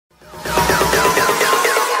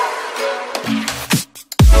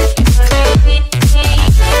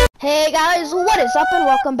Hey guys, what is up and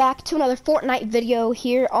welcome back to another Fortnite video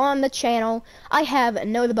here on the channel. I have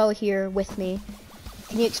Noah the Bow here with me.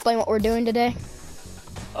 Can you explain what we're doing today?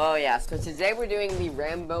 Oh yeah, so today we're doing the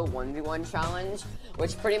Rambo 1v1 challenge,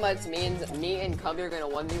 which pretty much means me and Cubby are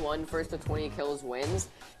gonna 1v1 first to 20 kills wins,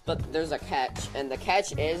 but there's a catch, and the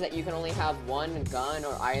catch is that you can only have one gun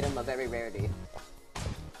or item of every rarity.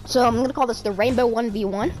 So I'm gonna call this the Rainbow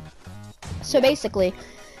 1v1. So basically,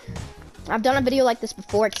 I've done a video like this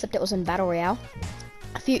before, except it was in Battle Royale.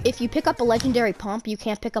 If you pick up a legendary pump, you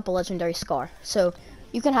can't pick up a legendary scar. So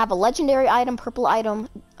you can have a legendary item, purple item,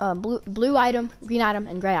 blue item, green item,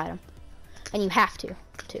 and gray item. And you have to,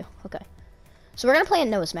 too. Okay. So we're gonna play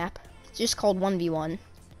in Noah's map. It's just called 1v1.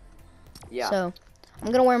 Yeah. So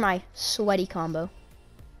I'm gonna wear my sweaty combo.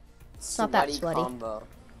 It's not that sweaty. Combo.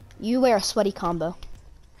 You wear a sweaty combo.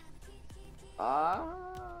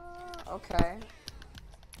 Okay.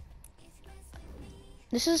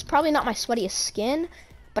 This is probably not my sweatiest skin,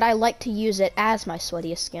 but I like to use it as my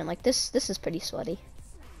sweatiest skin. Like this is pretty sweaty.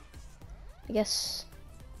 I guess.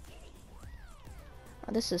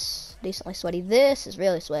 Oh, this is decently sweaty. This is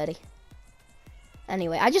really sweaty.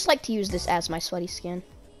 Anyway, I just like to use this as my sweaty skin.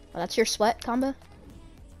 Oh, that's your sweat combo?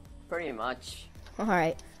 Pretty much.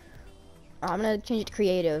 Alright. I'm gonna change it to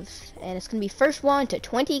creative, and it's gonna be first one to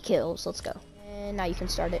 20 kills. Let's go. And now you can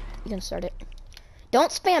start it. You can start it.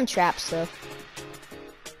 Don't spam traps though.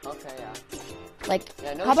 Okay, yeah. Like,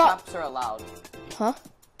 yeah, no how about, traps are allowed. Huh?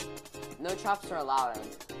 No traps are allowed.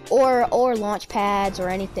 Or launch pads or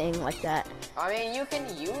anything like that. I mean, you can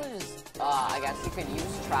use, I guess you can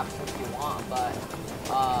use traps if you want, but,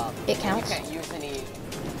 it counts? You can't use any,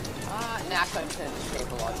 nah, I couldn't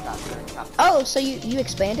disable all traps. Oh, so you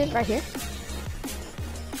expanded right here?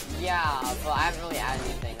 Yeah, but I haven't really added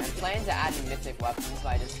anything. I'm planning to add mythic weapons, but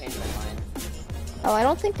I just changed my mind. Oh, I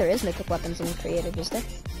don't think there is mythic weapons in creative, is there?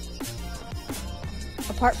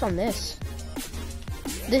 Apart from this.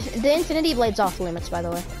 The infinity blade's off limits, by the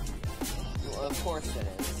way. Well, of course it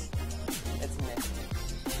is. It's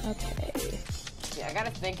mythic. Okay. Yeah, I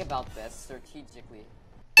gotta think about this strategically.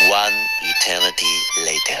 One eternity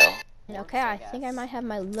later. Okay, I think I might have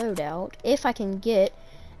my loadout if I can get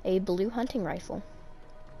a blue hunting rifle.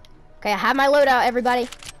 Okay, I have my loadout, everybody.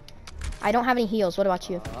 I don't have any heals. What about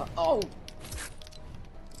you? Oh!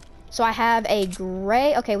 So I have a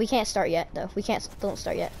gray. Okay, we can't start yet, though. Don't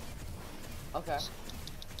start yet. Okay.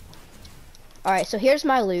 Alright, so here's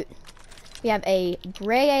my loot. We have a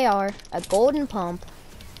gray AR, a golden pump,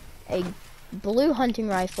 a blue hunting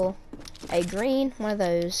rifle, a green, one of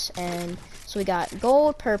those, and so we got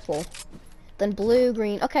gold, purple, then blue,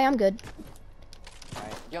 green. Okay, I'm good.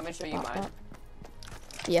 Alright, you want me to show you mine?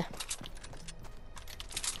 Yeah.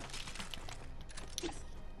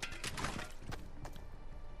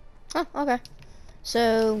 Oh, okay.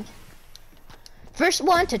 So, first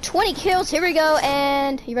one to 20 kills. Here we go,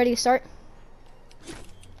 and you ready to start?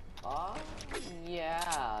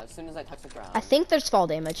 Yeah, as soon as I touch the ground. I think there's fall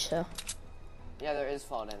damage, so. Yeah, there is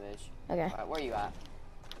fall damage. Okay. Alright, where are you at?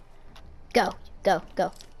 Go, go,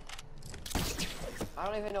 go. I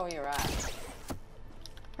don't even know where you're at.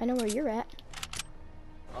 I know where you're at.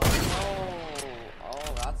 Oh, no.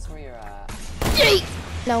 Oh, that's where you're at. Yeet!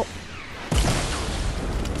 No.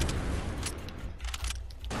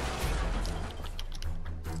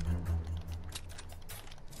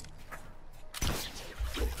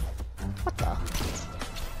 What the?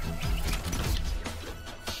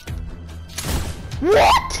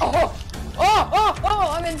 What? Oh! Oh! Oh! Oh!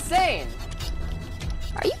 I'm insane!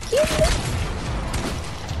 Are you kidding me?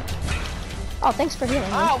 Oh, thanks for healing me.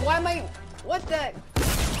 Oh, why am I... What the...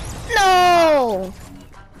 No!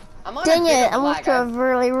 I'm on Dang a bit it, of I'm off lag. to a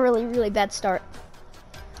really bad start.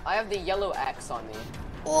 I have the yellow X on me.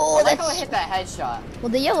 Oh, I like how I hit that headshot. Well,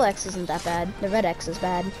 the yellow X isn't that bad. The red X is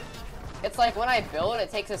bad. It's like when I build,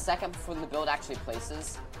 it takes a second before the build actually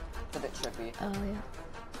places. It's a bit trippy. Oh, yeah.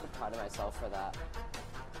 I'm proud of myself for that.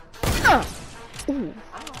 Ooh.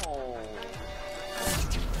 Ow.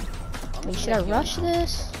 Wait, should I rush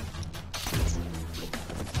this?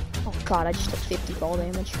 Oh god, I just took 50 fall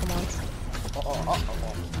damage. Come on.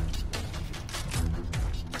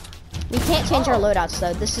 We can't change our loadouts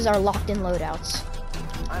though. This is our locked-in loadouts.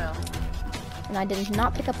 I know. And I did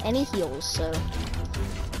not pick up any heals, so.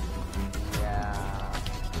 Yeah.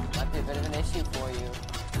 Might be a bit of an issue for you.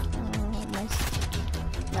 Oh, nice.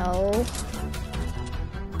 No.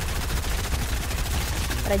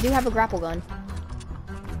 But I do have a grapple gun.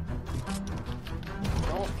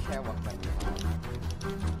 Don't care what gun you have.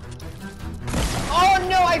 Oh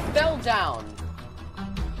no, I fell down!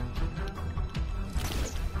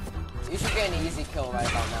 You should get an easy kill right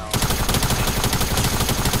about now.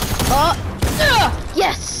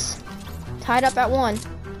 Yes! Tied up at 1.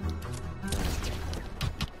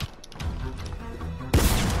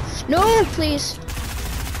 No, please.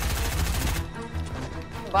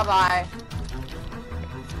 Bye-bye.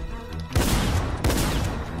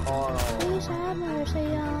 Oh. Please have mercy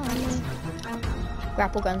on me.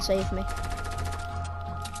 Grapple gun, save me.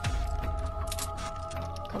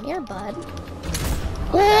 Come here, bud.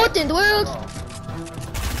 What in the world?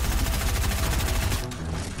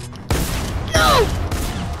 No!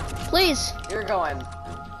 Please. You're going.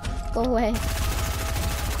 Go away.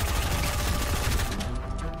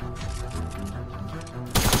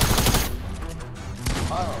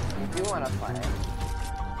 Oh, you do want to fight.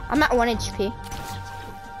 I'm at 1 HP.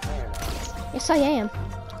 No, you're not. Yes, I am.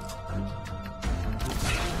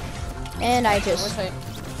 And I just...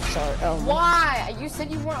 Sorry. Why? You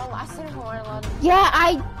said you weren't allowed. I said you weren't allowed. Yeah,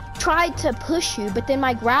 I tried to push you, but then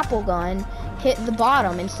my grapple gun hit the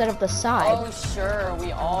bottom instead of the side. Oh, sure.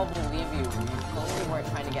 We all believe you. You totally weren't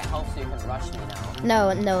trying to get help so you can rush me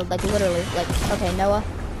now. No, like literally. Like, okay, Noah.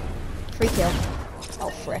 Free kill.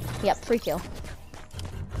 Oh, frick. Yep, free kill.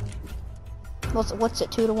 What's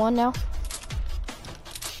it, 2 to 1 now?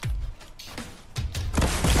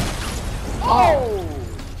 Oh!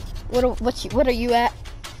 What are you at?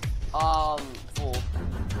 Full.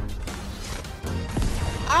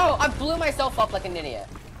 Ow! I blew myself up like an idiot.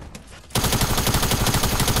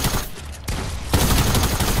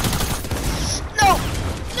 No!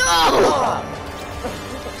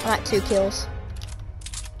 I'm at 2 kills.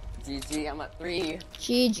 GG, I'm at 3.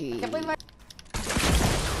 GG. Can't believe my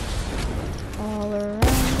All around me.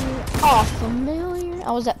 Oh, familiar.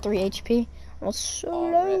 I was at 3 HP. I was so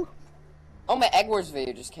low. Oh, my Egg Wars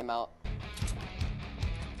video just came out.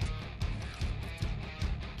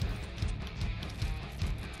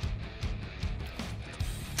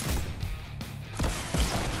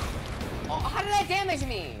 Oh, how did that damage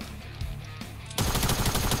me?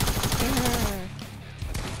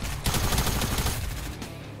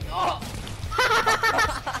 Oh.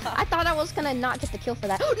 I thought I was gonna not get the kill for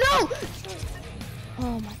that. No!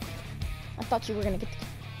 Oh my. I thought you were gonna get the kill.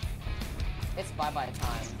 It's bye-bye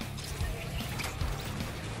time.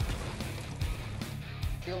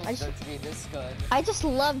 Feels good to be this good. I just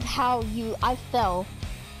loved how I fell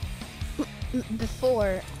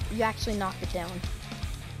before you actually knocked it down.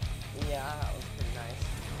 Yeah, that was pretty nice.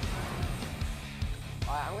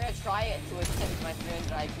 Alright, I'm gonna try it to attempt my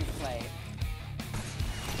 300 IQ play.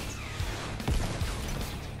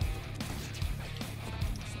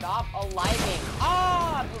 Stop aliving.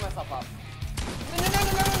 Ah, I blew myself up.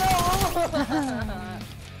 No.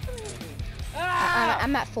 Ah!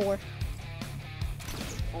 I'm at 4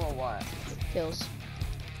 Or what? kills.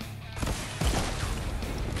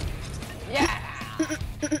 Yeah! A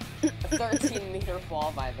 13-meter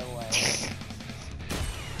fall, by the way.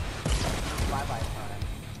 Bye-bye time.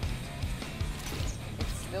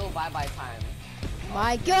 It's still bye-bye time.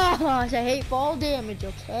 My gosh, I hate fall damage,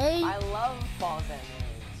 okay? I love fall damage.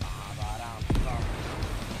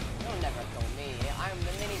 You'll never kill me. I'm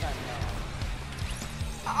the minigun man.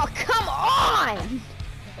 Oh, come on!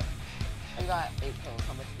 I got 8 kills.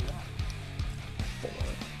 How much do you have? 4.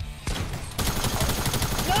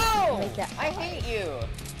 No! Make that I 5. hate you.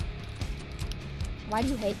 Why do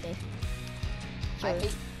you hate me? I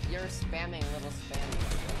hate your spamming little spammy.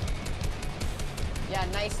 Yeah,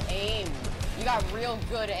 nice aim. You got real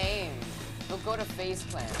good aim. We'll go to phase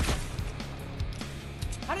plan.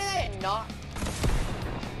 How did that not?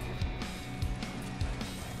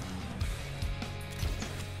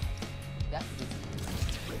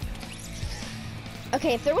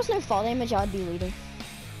 Okay, if there was no fall damage, I'd be leading.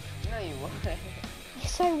 No, you wouldn't.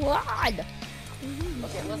 Yes, I would.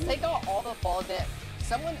 Okay, let's take out all the fall damage.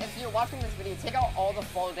 Someone, if you're watching this video, take out all the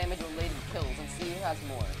fall damage related kills and see who has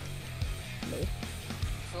more. Me.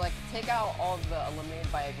 So like, take out all the eliminated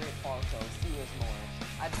by a great fall kills, see who has more.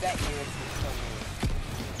 I bet you it's still me.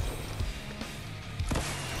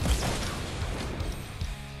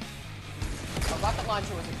 A rocket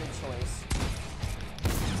launcher was a good choice.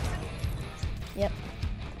 Yep.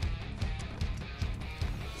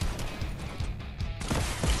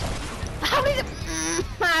 How did it?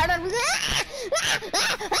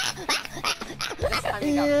 This time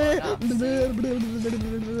you got blown up.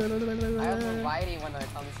 I have variety when it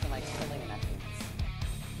comes to my killing methods.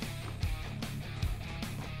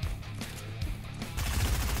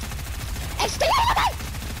 Hey, stay out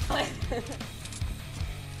of me!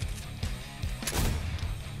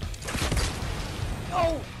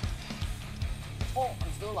 Oh! Oh,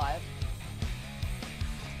 I'm still alive.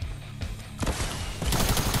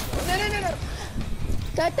 No.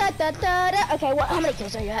 Da, da, da, da, da. Okay, how many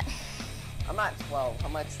kills are you at? I'm at 12. How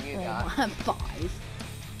much you got? I have 5.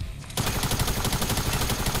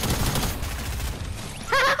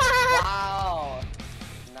 Wow.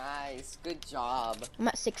 Nice. Good job. I'm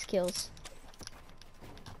at 6 kills.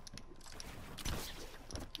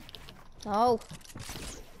 Oh.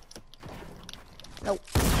 No.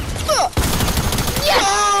 Yes!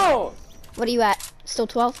 Oh! What are you at? Still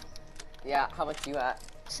 12? Yeah, how much you at?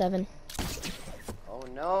 7. Oh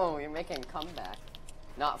no, you're making a comeback.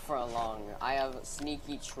 Not for long. I have a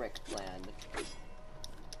sneaky trick planned.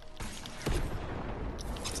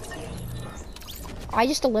 I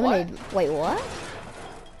just eliminated. Wait, what?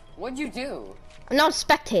 What'd you do? I'm not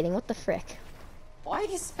spectating. What the frick? Why are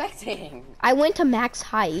you spectating? I went to max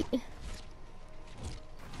height.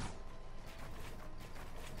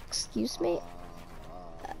 Excuse me?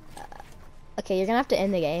 Okay, you're gonna have to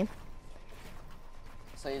end the game.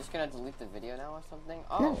 So you're just gonna delete the video now or something?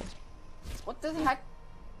 Oh. No. What the heck?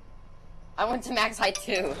 I went to max height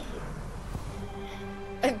too.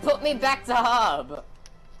 It put me back to hub.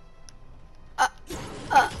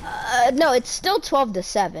 No, it's still 12 to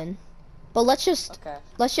 7. But let's just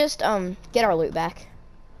get our loot back.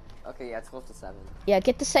 Okay, yeah, it's close to 7. Yeah,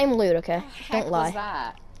 get the same loot, okay? What the heck Don't lie. was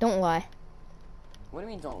that? Don't lie. What do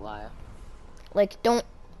you mean don't lie? Like, don't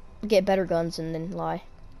get better guns and then lie.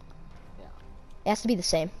 Yeah. It has to be the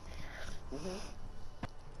same.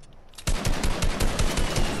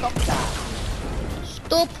 Stop that.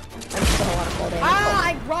 Stop! I'm still a lot of fall damage. Ah,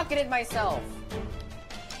 I rocketed myself.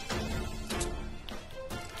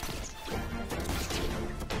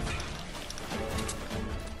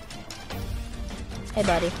 Hey,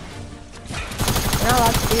 buddy. You're not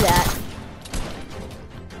allowed to do that.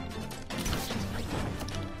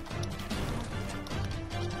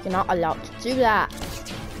 You're not allowed to do that.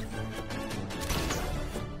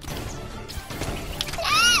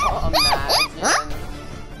 Oh, imagine.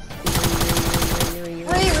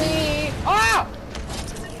 Riri! Ah!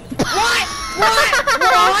 What?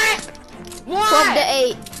 12 to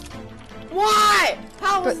 8. What?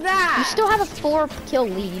 How was that? You still have a 4 kill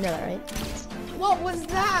lead, you know that, right? What was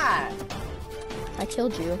that? I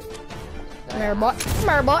killed you. Come here, bot. Come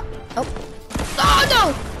here, bot. Oh. Oh,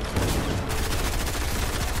 no!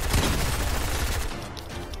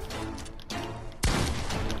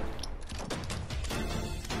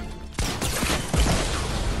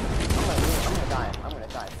 I'm gonna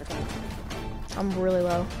die. Freaking. I'm really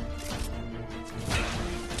low.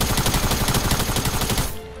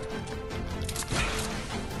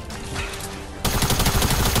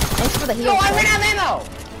 Thanks for the heal. No, I ran out of ammo!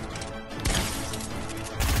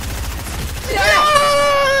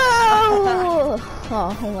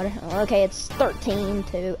 Oh, what? Okay, it's 13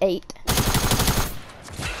 to 8.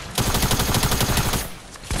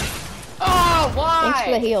 Oh, why? Thanks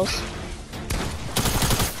for the heals.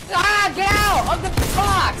 Ah, get out of the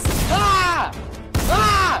box! Ah!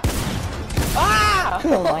 Ah! Ah!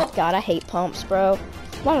 Oh my god, I hate pumps, bro.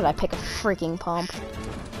 Why did I pick a freaking pump?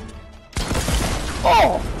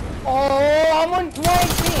 Oh! Oh, I'm on 1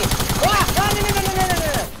 HP! Ah! No, no, no, no, no, no, no,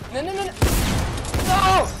 no, no, no, no, no!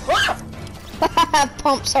 Ah!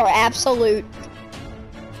 Pumps are absolute.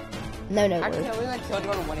 No, no, Actually, word. we like killed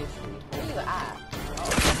you on 1 HP. Where are you at?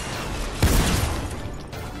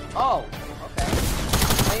 Oh. Oh, okay.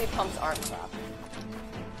 Maybe pumps aren't crap.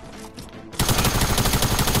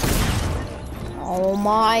 Oh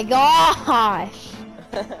my gosh!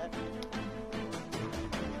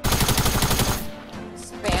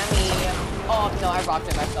 Spammy. Oh no, I rocked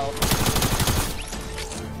it myself.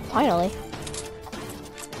 Finally.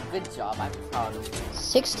 Good job, I'm proud of you.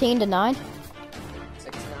 16 to 9. 6-9.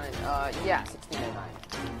 Yeah, 16 to 9.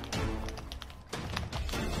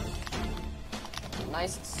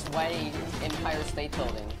 Nice, sweaty Empire State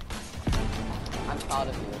Building. I'm proud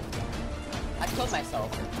of you. I killed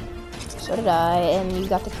myself. So did I, and you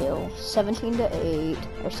got the kill. 17 to 8,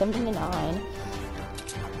 or 17 to 9.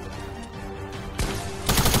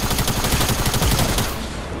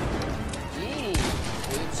 Gee,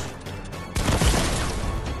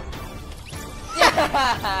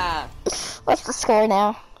 yeah! What's the score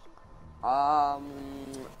now?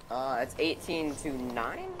 It's 18 to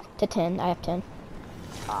 9? To 10. I have 10.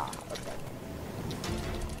 Ah, okay.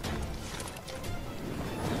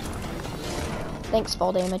 Thanks,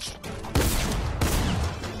 fall damage.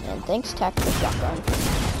 And thanks, tactical shotgun.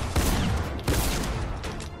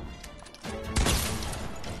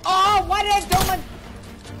 Oh, why did I throw my...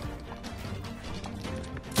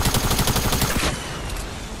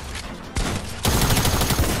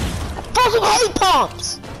 I fucking hate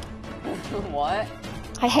pumps! What?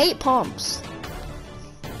 I hate pumps.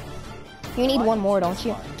 You need What? one more, don't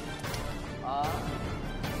you?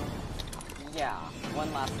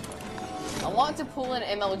 one last one. I want to pull an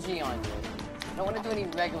MLG on you. I don't want to do any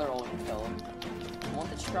regular overkill. I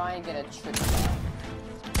want to try and get a trick shot.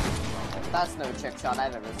 That's no trick shot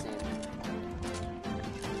I've ever seen.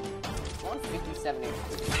 157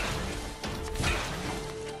 HP.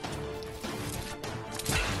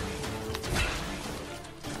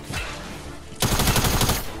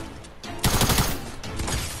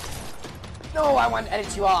 No, I want to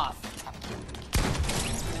edit you off.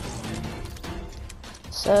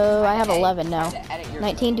 So I have 11 now.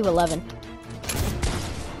 19 to 11.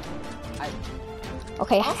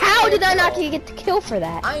 Okay, how did I not get the kill for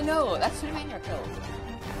that? I know, that should have been your kill.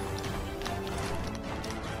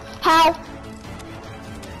 How?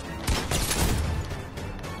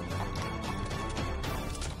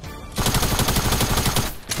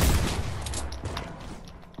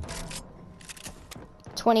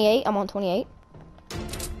 $28. I'm on 28.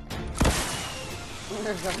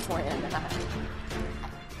 There's no point in that.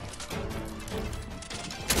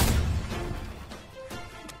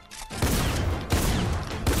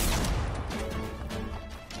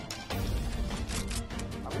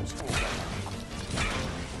 I'm just gonna get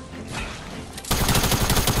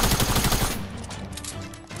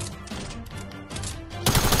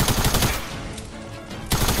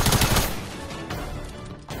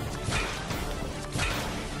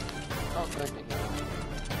Oh, good to hear.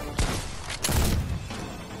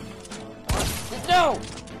 No!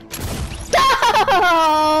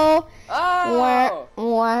 No! Oh!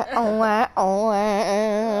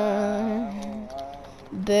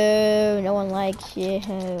 Boo, no one likes you.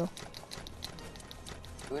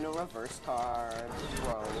 Uno reverse card.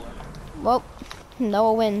 Bro. Well,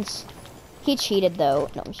 Noah wins. He cheated though.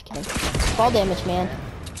 No, I'm just kidding. Fall damage, man.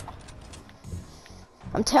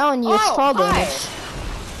 I'm telling you, it's fall damage.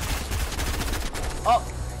 Oh!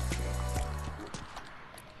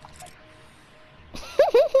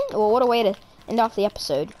 Well, what a way to end off the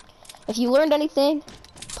episode. If you learned anything,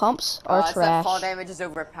 pumps are trash. Fall damage is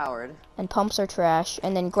overpowered. And pumps are trash.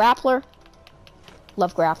 And then grappler.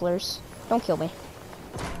 Love grapplers. Don't kill me.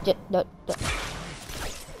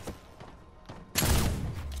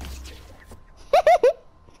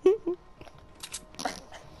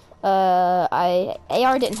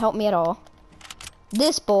 AR didn't help me at all.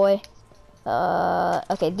 This boy.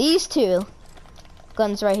 Okay, these two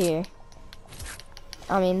guns right here.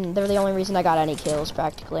 I mean, they're the only reason I got any kills,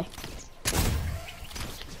 practically.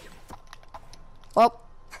 Well,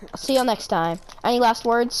 I'll see you next time. Any last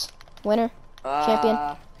words? Winner?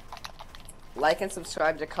 Champion? Like and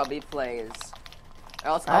subscribe to Cubby Plays. Or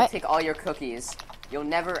else I'll take all your cookies. You'll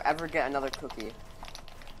never ever get another cookie.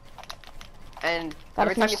 And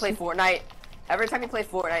every time you play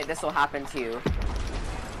Fortnite, this will happen to you.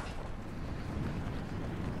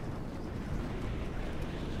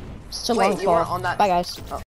 Still long fall. Bye, guys. Oh.